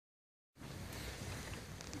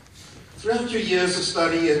Throughout your years of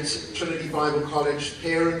study at Trinity Bible College,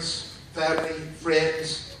 parents, family,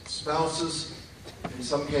 friends, spouses, in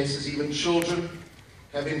some cases even children,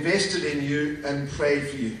 have invested in you and prayed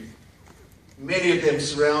for you. Many of them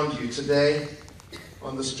surround you today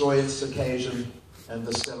on this joyous occasion and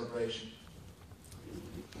this celebration.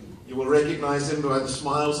 You will recognize them by the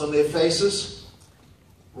smiles on their faces,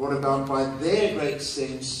 brought about by their great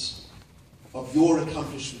sense of your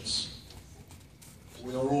accomplishments.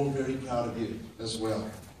 We are all very proud of you as well.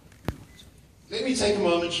 Let me take a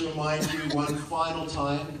moment to remind you one final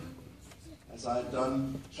time, as I've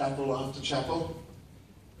done chapel after chapel,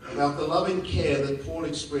 about the loving care that Paul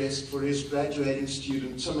expressed for his graduating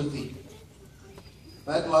student Timothy.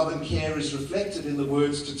 That love and care is reflected in the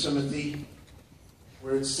words to Timothy,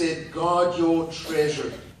 where it said, "Guard your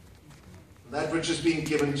treasure, that which has been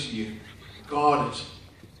given to you, guard it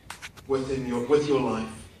with your life."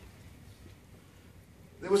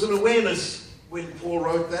 There was an awareness when Paul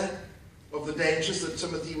wrote that of the dangers that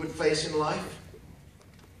Timothy would face in life.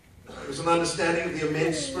 There was an understanding of the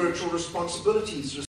immense spiritual responsibilities